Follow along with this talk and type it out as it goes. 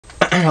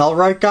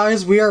Alright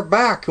guys, we are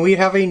back. We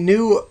have a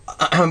new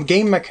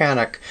game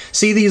mechanic.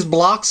 See these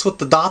blocks with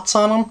the dots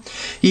on them?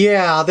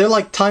 Yeah, they're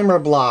like timer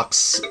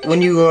blocks.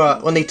 When you,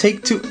 when they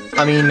take two...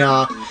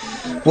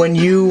 when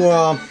you,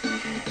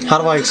 how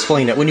do I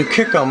explain it? When you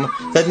kick them,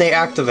 then they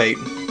activate.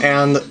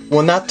 And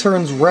when that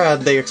turns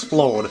red, they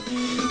explode.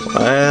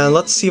 And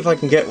let's see if I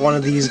can get one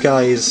of these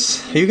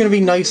guys. Are you gonna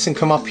be nice and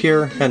come up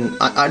here? And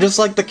I just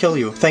like to kill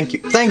you. Thank you.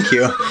 Thank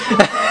you.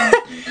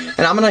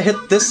 And I'm gonna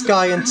hit this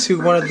guy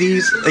into one of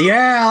these.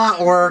 Yeah,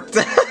 that worked!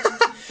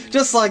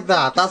 Just like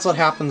that. That's what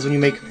happens when you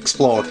make it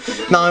explode.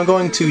 Now I'm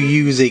going to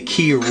use a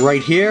key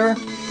right here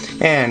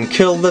and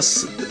kill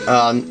this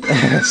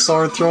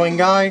sword throwing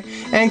guy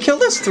and kill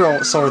this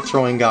sword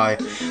throwing guy.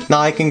 Now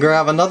I can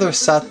grab another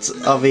set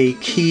of a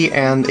key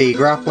and a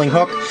grappling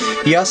hook.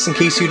 Yes, in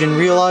case you didn't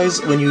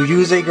realize, when you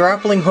use a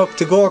grappling hook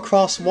to go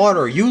across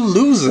water, you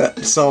lose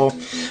it. So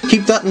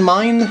keep that in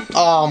mind.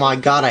 Oh my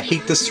god, I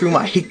hate this room.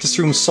 I hate this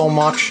room so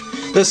much.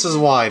 This is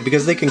why.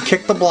 Because they can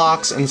kick the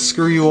blocks and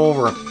screw you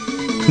over.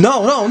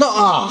 No, no, no!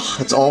 Ah,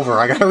 it's over.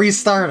 I gotta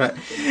restart it.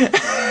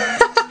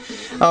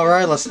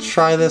 Alright, let's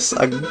try this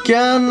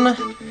again.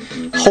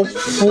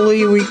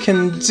 Hopefully we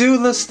can do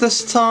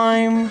this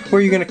time. Where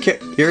are you gonna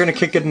kick? You're gonna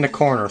kick it in the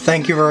corner.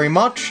 Thank you very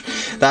much.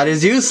 That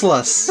is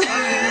useless.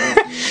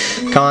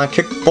 Come on,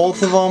 kick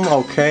both of them.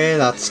 Okay,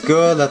 that's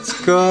good, that's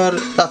good.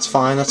 That's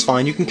fine, that's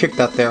fine. You can kick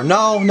that there.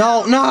 No,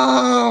 no,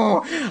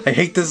 no! I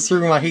hate this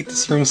room. I hate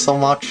this room so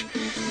much.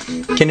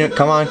 Can you,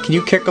 come on, can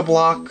you kick a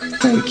block?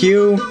 Thank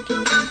you.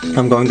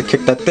 I'm going to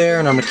kick that there,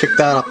 and I'm going to kick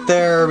that up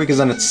there, because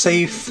then it's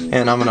safe,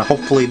 and I'm going to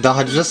hopefully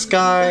dodge this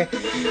guy,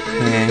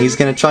 and he's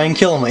going to try and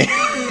kill me.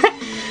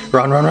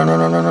 Run, run, run, run,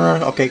 run, run,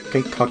 run. Okay,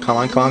 okay, come on, come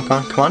on, come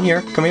on, come on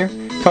here, come here,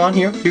 come on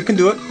here, you can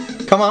do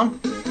it, come on,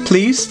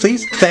 please,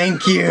 please,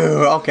 thank you.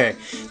 Okay,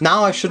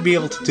 now I should be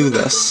able to do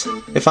this,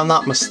 if I'm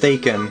not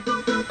mistaken.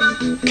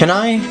 Can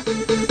I?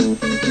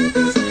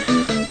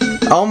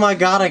 Oh my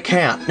god, I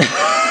can't.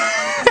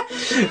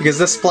 Because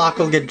this block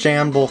will get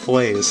jammed both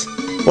ways.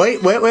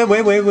 Wait, wait, wait,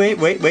 wait, wait, wait,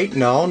 wait, wait,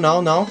 no,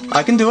 no, no.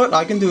 I can do it,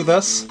 I can do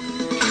this.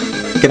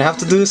 Gonna have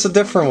to do this a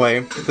different way.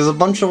 There's a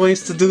bunch of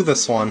ways to do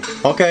this one.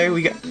 Okay,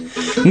 we got...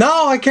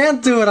 No, I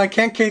can't do it, I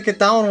can't kick it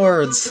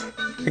downwards.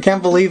 I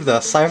can't believe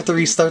this. I have to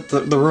restart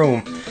the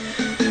room.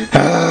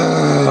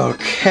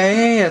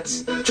 Okay,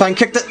 let's try and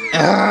kick the...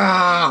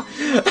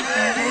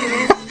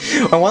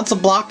 And once a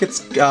block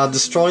gets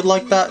destroyed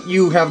like that,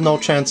 you have no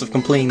chance of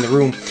completing the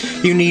room.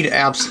 You need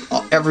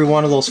every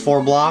one of those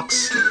 4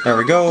 blocks. There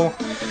we go.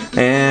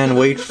 And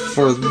wait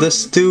for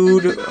this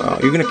dude.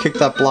 You're gonna kick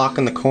that block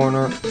in the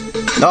corner.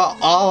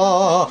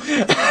 Oh!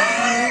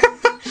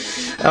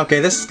 Okay,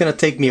 this is gonna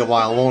take me a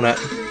while, won't it?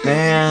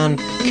 And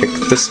kick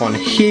this one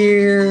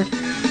here.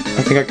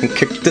 I think I can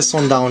kick this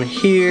one down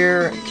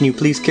here. Can you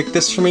please kick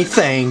this for me?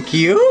 Thank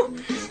you!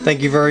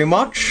 Thank you very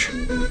much.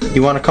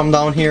 You want to come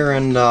down here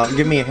and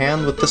give me a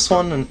hand with this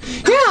one? And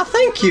yeah,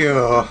 thank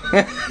you!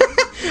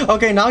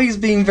 Okay, now he's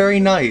being very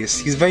nice.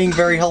 He's being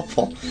very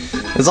helpful.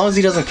 As long as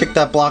he doesn't kick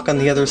that block on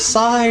the other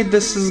side,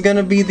 this is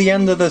gonna be the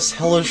end of this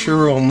hellish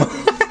room.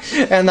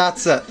 And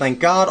that's it, thank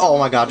god. Oh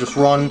my god, just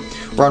run.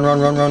 Run,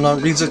 run, run, run,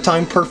 run. These are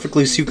timed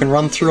perfectly so you can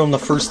run through them the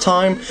first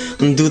time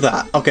and do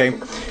that. Okay,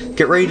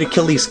 get ready to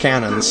kill these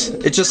cannons.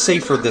 It's just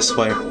safer this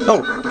way.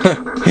 Oh,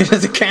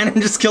 the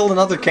cannon just killed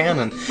another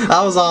cannon.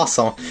 That was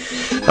awesome.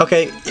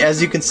 Okay,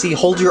 as you can see,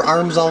 hold your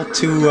arms out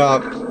to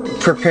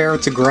prepare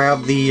to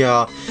grab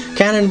the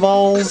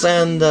cannonballs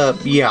and,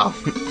 yeah.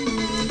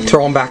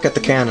 Throw them back at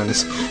the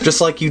cannons, just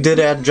like you did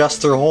at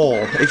Jester Hole,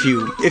 if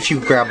you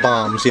grab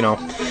bombs, you know.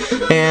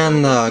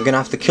 And gonna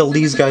have to kill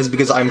these guys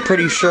because I'm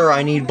pretty sure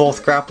I need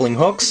both grappling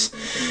hooks.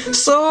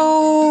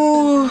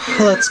 So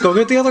let's go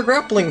get the other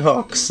grappling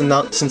hooks. And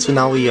now, since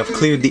now we have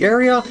cleared the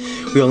area,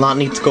 we will not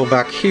need to go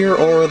back here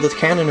or the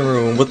cannon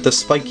room with the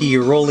spiky,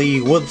 rolly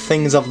wood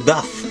things of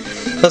death.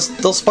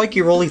 Those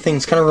spiky, rolly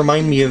things kind of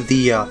remind me of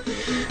the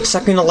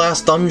second to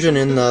last dungeon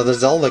in the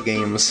Zelda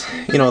games.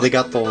 You know, they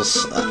got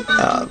those,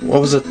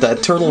 what was it,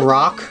 that Turtle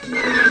Rock?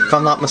 If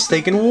I'm not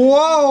mistaken.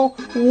 Whoa!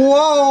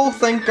 Whoa!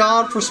 Thank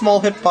god for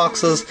small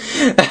hitboxes.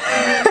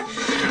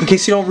 In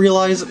case you don't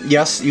realize,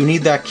 yes, you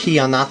need that key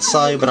on that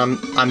side, but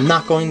I'm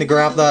not going to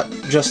grab that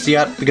just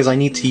yet because I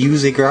need to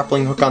use a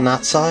grappling hook on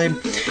that side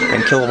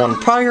and kill one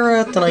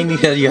pirate, and I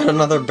need yet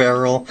another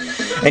barrel.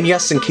 And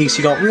yes, in case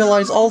you don't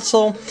realize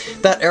also,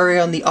 that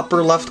area in the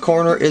upper left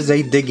corner is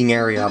a digging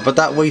area, but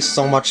that wastes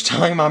so much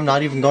time I'm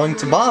not even going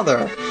to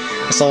bother.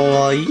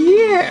 So,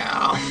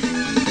 yeah.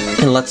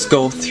 And let's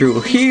go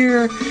through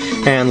here,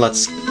 and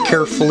let's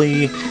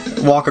carefully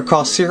walk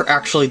across here.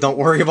 Actually, don't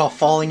worry about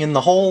falling in the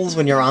holes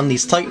when you're on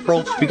these tight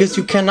ropes, because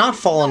you cannot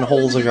fall in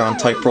holes when you're on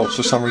tight ropes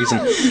for some reason.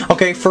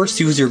 Okay, first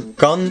use your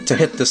gun to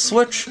hit the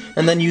switch,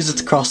 and then use it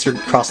to cross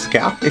the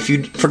gap. If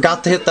you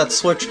forgot to hit that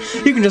switch,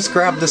 you can just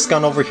grab this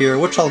gun over here,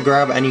 which I'll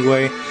grab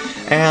anyway,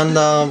 and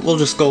we'll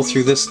just go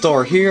through this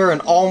door here,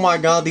 and oh my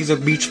god, these are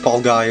beach ball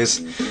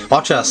guys.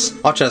 Watch us,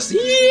 watch us.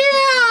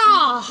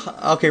 Yeah!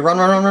 Okay, run,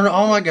 run, run, run,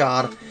 oh my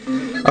god.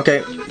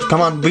 Okay, Come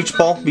on, beach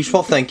ball,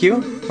 thank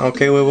you.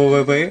 Okay,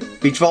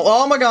 wait. Beach ball,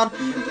 oh my god!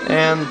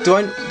 And do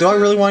I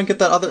really want to get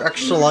that other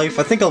extra life?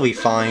 I think I'll be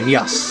fine,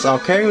 yes.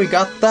 Okay, we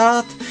got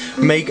that.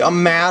 Make a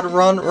mad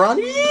run,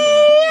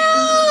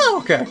 yeah!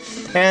 Okay,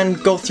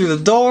 and go through the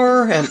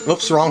door, and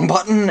oops, wrong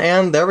button,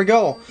 and there we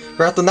go.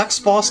 We're at the next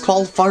boss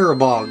called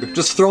Firebug.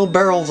 Just throw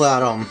barrels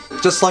at him,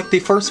 just like the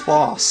first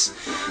boss.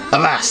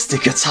 Avast,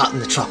 it gets hot in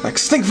the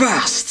tropics. Think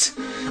fast!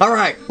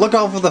 Alright, look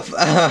out for the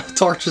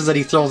torches that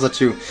he throws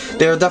at you.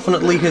 They are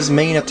definitely his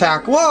main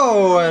attack.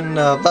 Whoa! And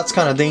that's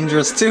kind of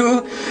dangerous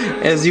too,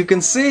 as you can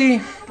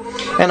see.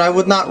 And I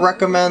would not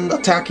recommend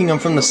attacking him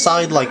from the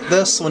side like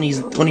this when he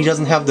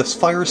doesn't have this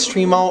fire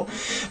stream out,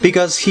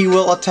 because he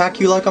will attack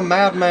you like a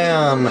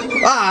madman.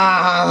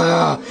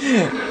 Ah!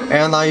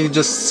 And I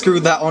just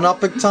screwed that one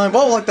up big time.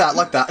 Oh, like that.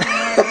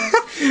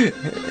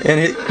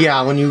 And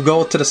yeah, when you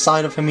go to the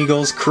side of him, he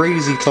goes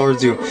crazy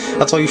towards you.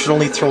 That's why you should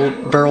only throw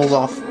barrels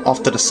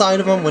off to the side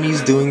of him when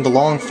he's doing the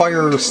long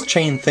fire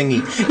chain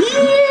thingy.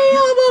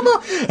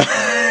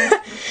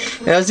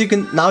 Yeah, as you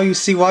can now, you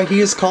see why he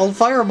is called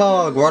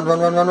Firebug. Run!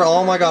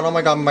 Oh my god!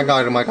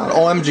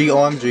 OMG!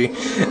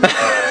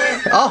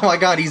 Oh my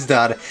god, he's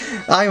dead.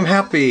 I am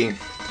happy.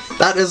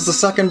 That is the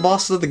second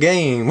boss of the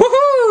game.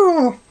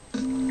 Woohoo!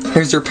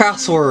 Here's your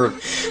password.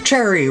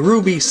 Cherry,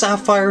 ruby,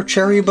 sapphire,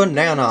 cherry,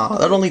 banana.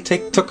 That only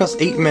took us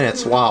 8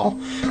 minutes. Wow.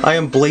 I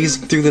am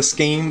blazing through this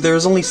game.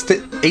 There's only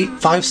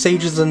 5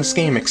 stages in this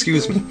game,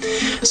 excuse me.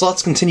 So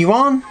let's continue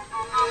on.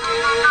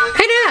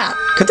 Hey Dad,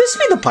 could this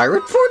be the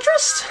pirate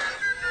fortress?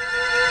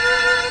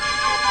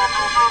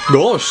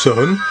 Gosh,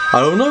 son, I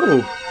don't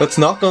know. Let's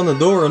knock on the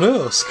door and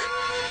ask.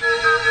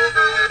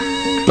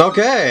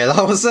 Okay,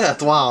 that was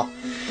it. Wow.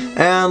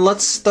 And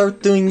let's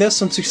start doing this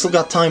since we still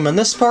got time on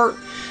this part.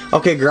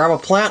 Okay, grab a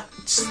plant,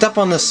 step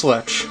on this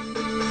switch.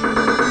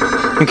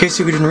 In case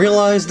you didn't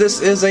realize,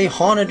 this is a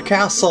haunted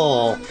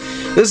castle.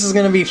 This is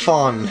gonna be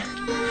fun.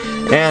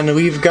 And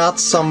we've got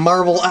some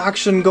marble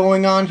action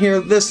going on here.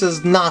 This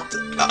is not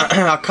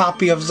a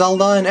copy of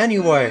Zelda in any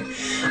way.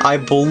 I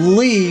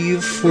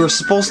believe we're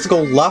supposed to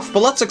go left,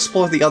 but let's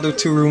explore the other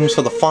 2 rooms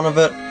for the fun of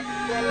it.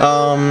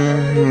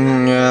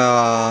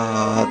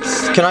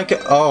 Can I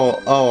get...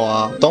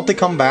 don't they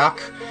come back?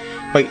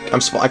 Wait,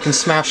 I can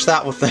smash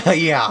that with the...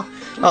 yeah.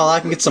 Oh,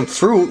 I can get some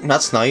fruit,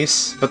 that's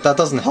nice, but that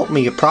doesn't help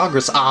me get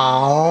progress.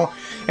 Oh,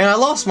 and I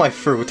lost my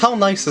fruit. How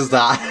nice is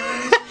that?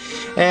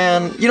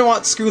 And, you know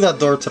what, screw that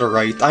door to the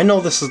right. I know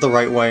this is the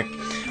right way.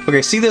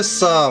 Okay, see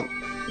this,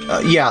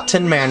 yeah,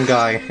 Tin Man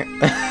guy.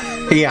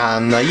 Yeah,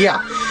 and,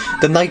 yeah,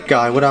 the Knight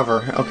guy,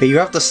 whatever. Okay, you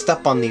have to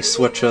step on these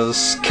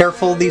switches.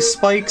 Careful of these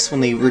spikes.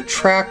 When they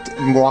retract,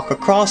 walk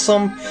across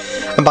them.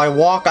 And by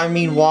walk, I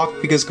mean walk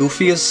because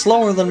Goofy is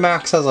slower than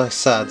Max, as I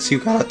said, so you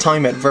gotta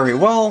time it very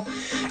well.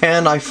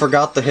 And I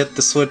forgot to hit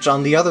the switch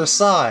on the other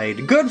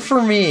side. Good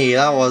for me!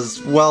 That was,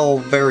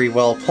 very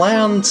well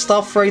planned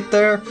stuff right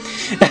there.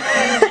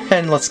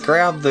 And let's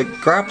grab the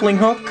grappling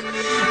hook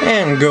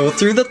and go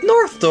through the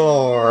north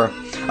door.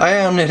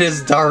 And it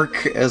is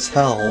dark as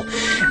hell.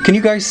 Can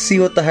you guys see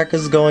what the heck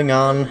is going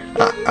on?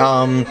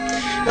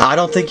 I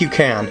don't think you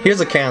can. Here's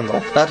a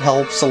candle. That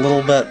helps a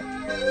little bit.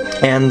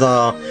 And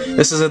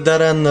this is a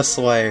dead end this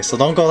way, so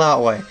don't go that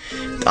way.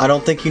 I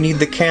don't think you need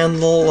the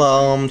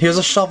candle. Here's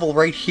a shovel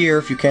right here,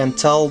 if you can't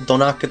tell. Do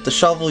not get the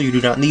shovel, you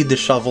do not need the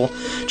shovel.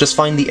 Just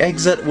find the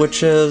exit,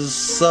 which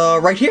is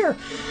right here.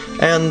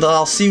 And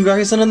I'll see you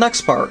guys in the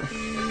next part.